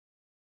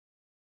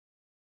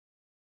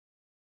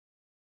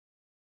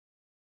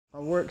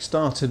Our work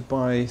started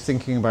by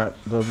thinking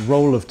about the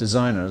role of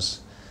designers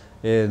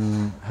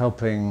in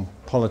helping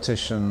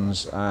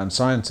politicians and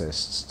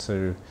scientists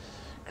to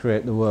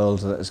create the world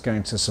that is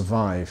going to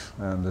survive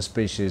and the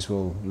species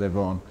will live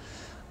on.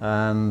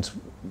 And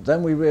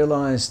then we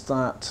realized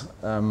that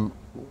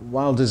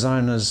while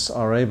designers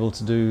are able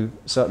to do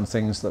certain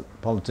things that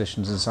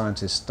politicians and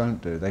scientists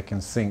don't do, they can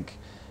think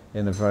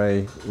in a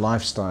very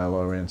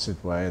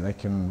lifestyle-oriented way. They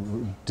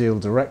can deal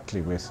directly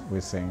with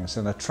things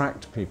and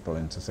attract people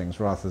into things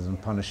rather than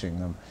punishing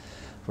them,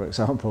 for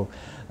example.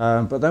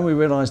 But then we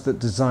realized that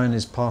design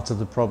is part of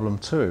the problem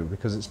too,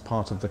 because it's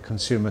part of the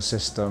consumer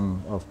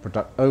system of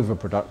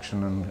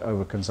overproduction and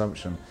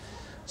overconsumption.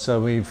 So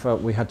we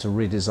felt we had to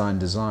redesign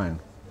design.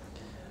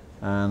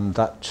 And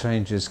that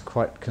changes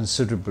quite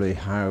considerably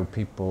how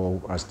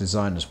people as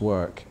designers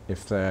work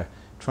if they're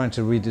trying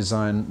to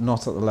redesign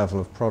not at the level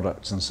of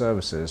products and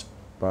services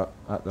but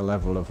at the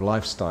level of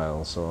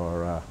lifestyles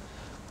or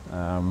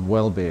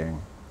well-being.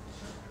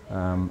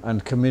 And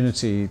the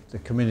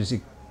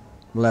community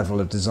level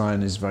of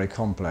design is very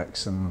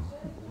complex and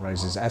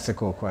raises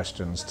ethical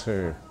questions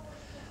too.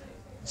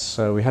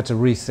 So we had to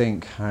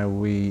rethink how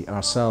we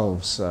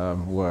ourselves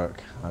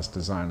work as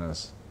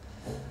designers,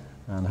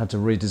 and had to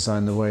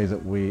redesign the way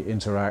that we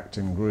interact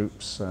in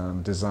groups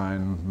and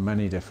design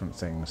many different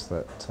things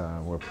that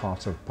were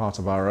part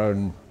of our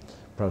own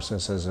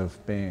processes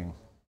of being.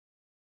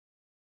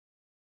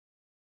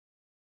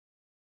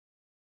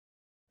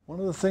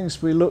 One of the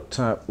things we looked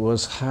at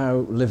was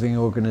how living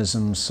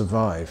organisms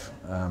survive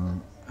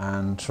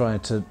and try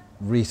to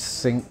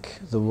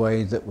rethink the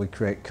way that we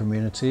create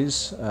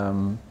communities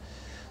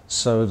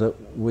so that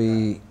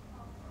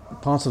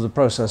part of the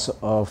process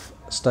of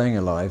staying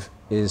alive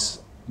is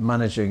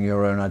managing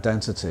your own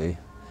identity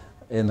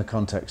in the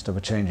context of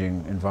a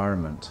changing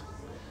environment.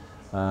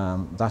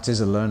 That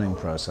is a learning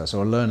process,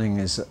 or learning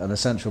is an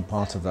essential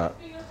part of that.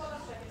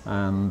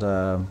 And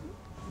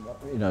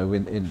you know,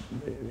 in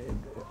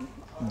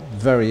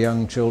very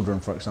young children,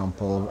 for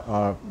example,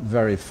 are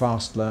very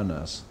fast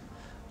learners.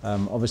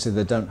 Obviously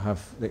they don't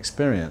have the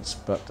experience,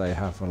 but they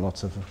have a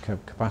lot of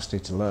capacity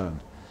to learn.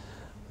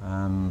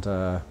 And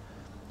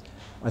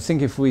I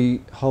think if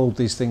we hold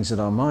these things in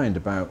our mind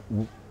about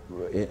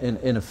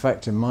in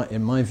effect, in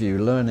my view,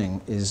 learning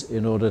is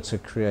in order to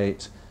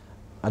create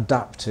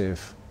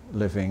adaptive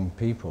living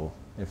people.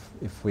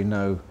 If we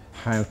know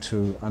how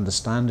to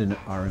understand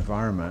our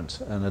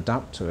environment and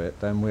adapt to it,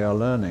 then we are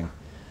learning.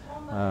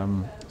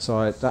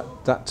 So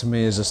that to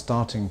me is a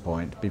starting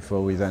point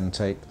before we then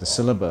take the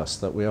syllabus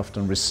that we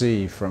often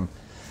receive from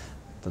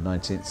the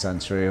 19th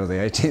century or the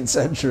 18th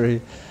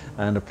century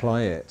and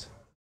apply it.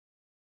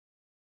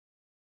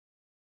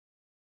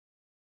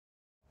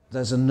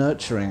 There's a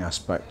nurturing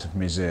aspect of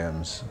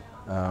museums.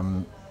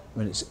 In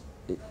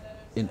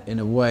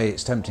a way,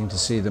 it's tempting to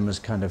see them as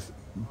kind of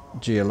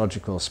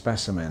geological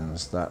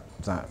specimens.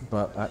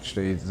 But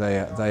actually,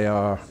 they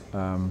are.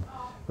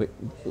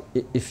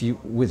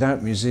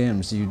 Without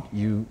museums,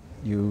 you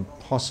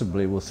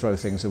possibly will throw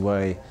things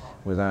away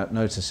without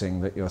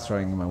noticing that you're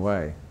throwing them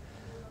away.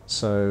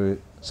 So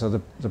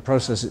the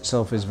process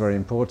itself is very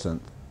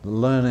important.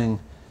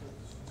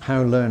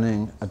 How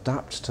learning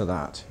adapts to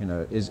that,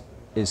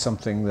 is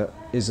something that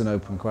is an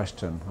open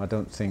question.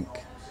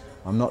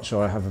 I'm not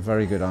sure I have a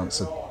very good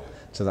answer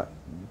to that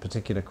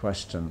particular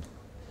question.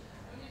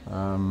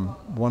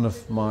 One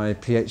of my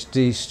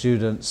PhD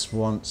students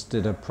once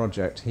did a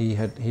project.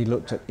 He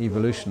looked at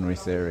evolution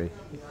theory,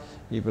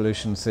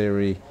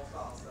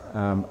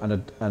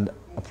 and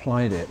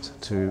applied it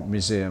to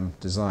museum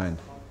design.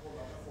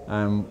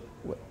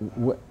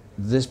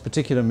 This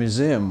particular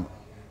museum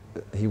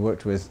he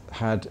worked with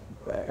had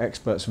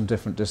experts from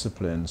different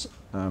disciplines,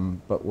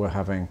 but were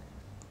having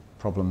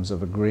problems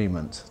of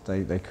agreement.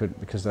 They couldn't,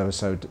 because there were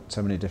so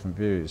many different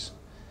views.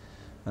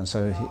 And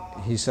so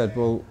he said,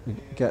 well,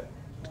 get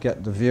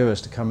the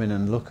viewers to come in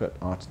and look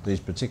at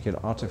these particular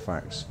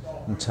artifacts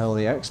and tell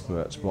the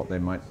experts what they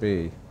might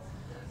be.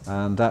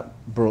 And that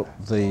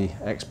brought the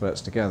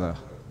experts together.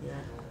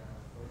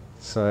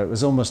 So it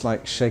was almost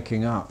like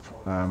shaking up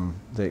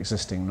the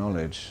existing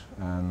knowledge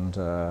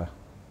and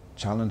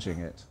challenging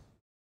it.